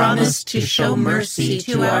 He promised to show mercy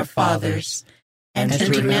to our fathers and to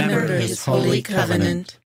remember his holy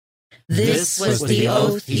covenant. This was the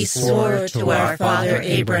oath he swore to our father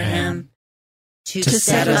Abraham, to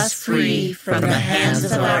set us free from the hands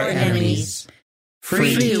of our enemies,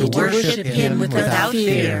 free to worship him without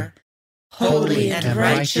fear, holy and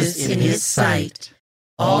righteous in his sight,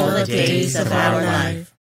 all the days of our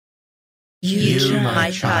life. You,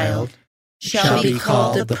 my child, shall be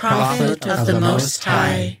called the prophet of the Most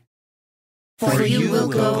High, for you will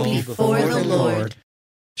go before the Lord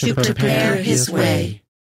to prepare his way,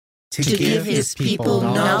 to give his people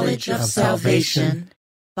knowledge of salvation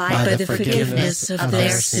by the forgiveness of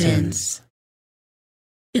their sins.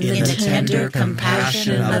 In the tender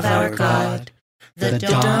compassion of our God, the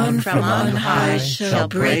dawn from on high shall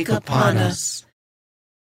break upon us,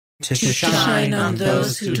 to shine on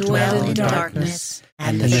those who dwell in darkness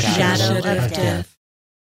and the shadow of death,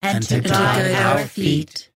 and to guide our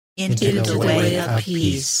feet into the way of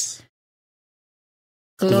peace.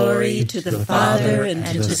 Glory to the Father, and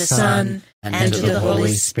to the Son, and to the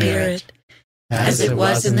Holy Spirit, as it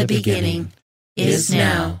was in the beginning, is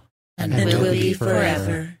now, and will be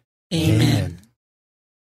forever. Amen.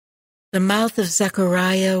 The mouth of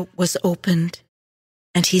Zechariah was opened,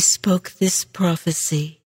 and he spoke this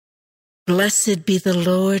prophecy. Blessed be the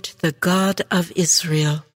Lord, the God of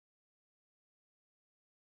Israel.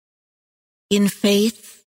 In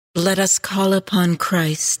faith, let us call upon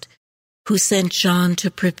Christ, who sent John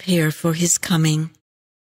to prepare for his coming.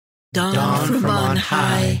 Dawn from on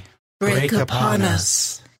high, break upon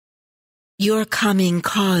us. Your coming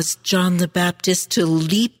caused John the Baptist to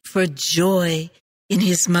leap for joy in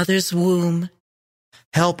his mother's womb.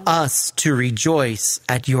 Help us to rejoice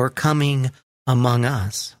at your coming among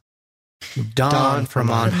us. Dawn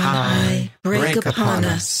from on high, break upon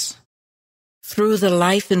us. Through the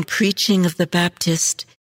life and preaching of the Baptist,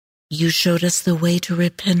 you showed us the way to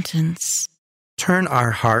repentance. Turn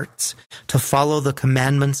our hearts to follow the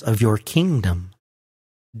commandments of your kingdom.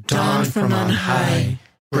 Dawn from on high,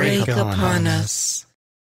 break upon us.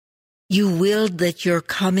 You willed that your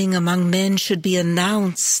coming among men should be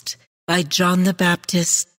announced by John the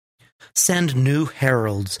Baptist. Send new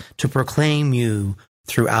heralds to proclaim you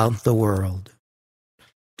throughout the world.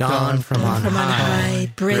 Dawn from on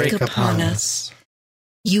high, break upon us.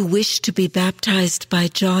 You wished to be baptized by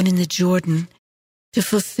John in the Jordan to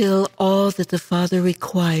fulfill all that the Father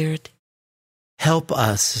required. Help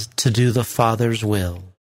us to do the Father's will.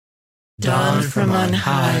 Dawn from on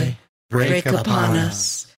high, break upon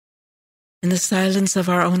us. In the silence of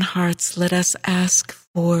our own hearts, let us ask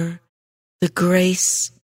for the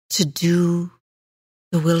grace to do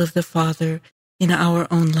the will of the Father in our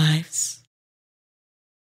own lives.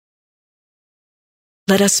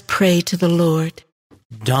 Let us pray to the Lord.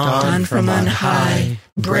 Dawn from on high,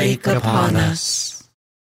 break upon us.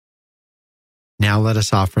 Now let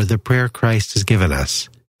us offer the prayer Christ has given us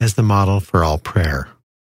as the model for all prayer.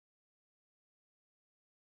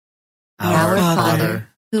 Our Father,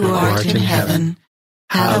 who art in heaven,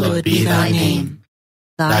 hallowed be thy name.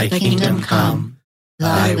 Thy kingdom come,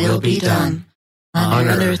 thy will be done, on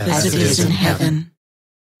earth as it is in heaven.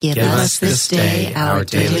 Give us this day our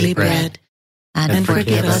daily bread, and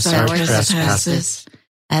forgive us our trespasses,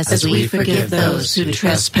 as we forgive those who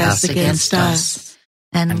trespass against us.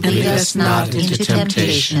 And lead us not into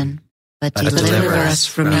temptation, but deliver us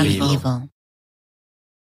from evil.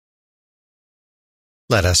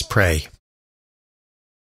 Let us pray.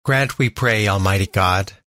 Grant, we pray, Almighty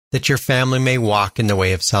God, that your family may walk in the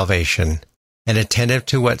way of salvation, and attentive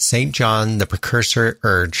to what St. John the Precursor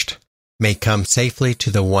urged, may come safely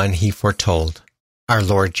to the one he foretold, our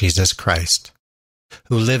Lord Jesus Christ,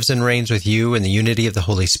 who lives and reigns with you in the unity of the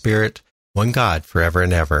Holy Spirit, one God, forever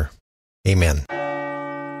and ever. Amen.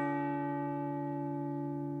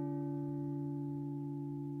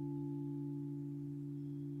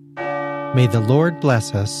 May the Lord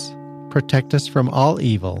bless us, protect us from all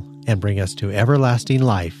evil, and bring us to everlasting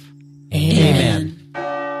life. Amen.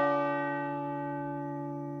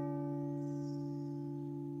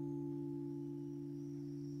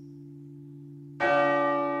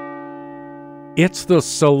 It's the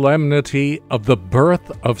solemnity of the birth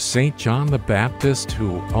of St. John the Baptist,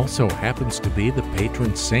 who also happens to be the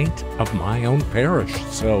patron saint of my own parish.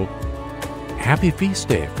 So, happy feast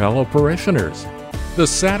day, fellow parishioners. The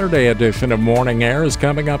Saturday edition of Morning Air is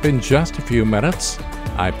coming up in just a few minutes.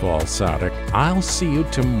 I'm Paul Sadek. I'll see you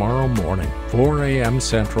tomorrow morning, 4 a.m.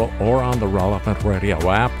 Central, or on the Relevant Radio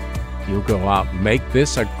app. You go out, make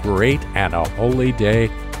this a great and a holy day,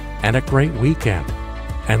 and a great weekend,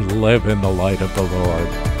 and live in the light of the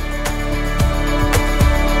Lord.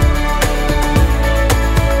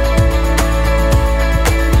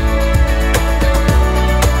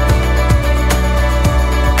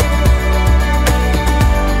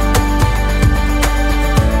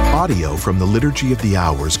 Audio from the Liturgy of the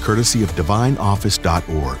Hours, courtesy of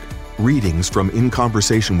DivineOffice.org. Readings from In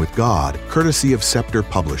Conversation with God, courtesy of Scepter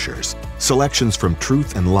Publishers. Selections from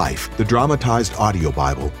Truth and Life, the dramatized audio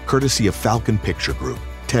Bible, courtesy of Falcon Picture Group.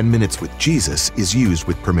 10 Minutes with Jesus is used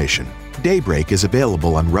with permission. Daybreak is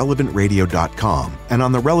available on relevantradio.com and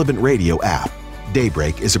on the Relevant Radio app.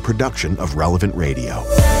 Daybreak is a production of Relevant Radio.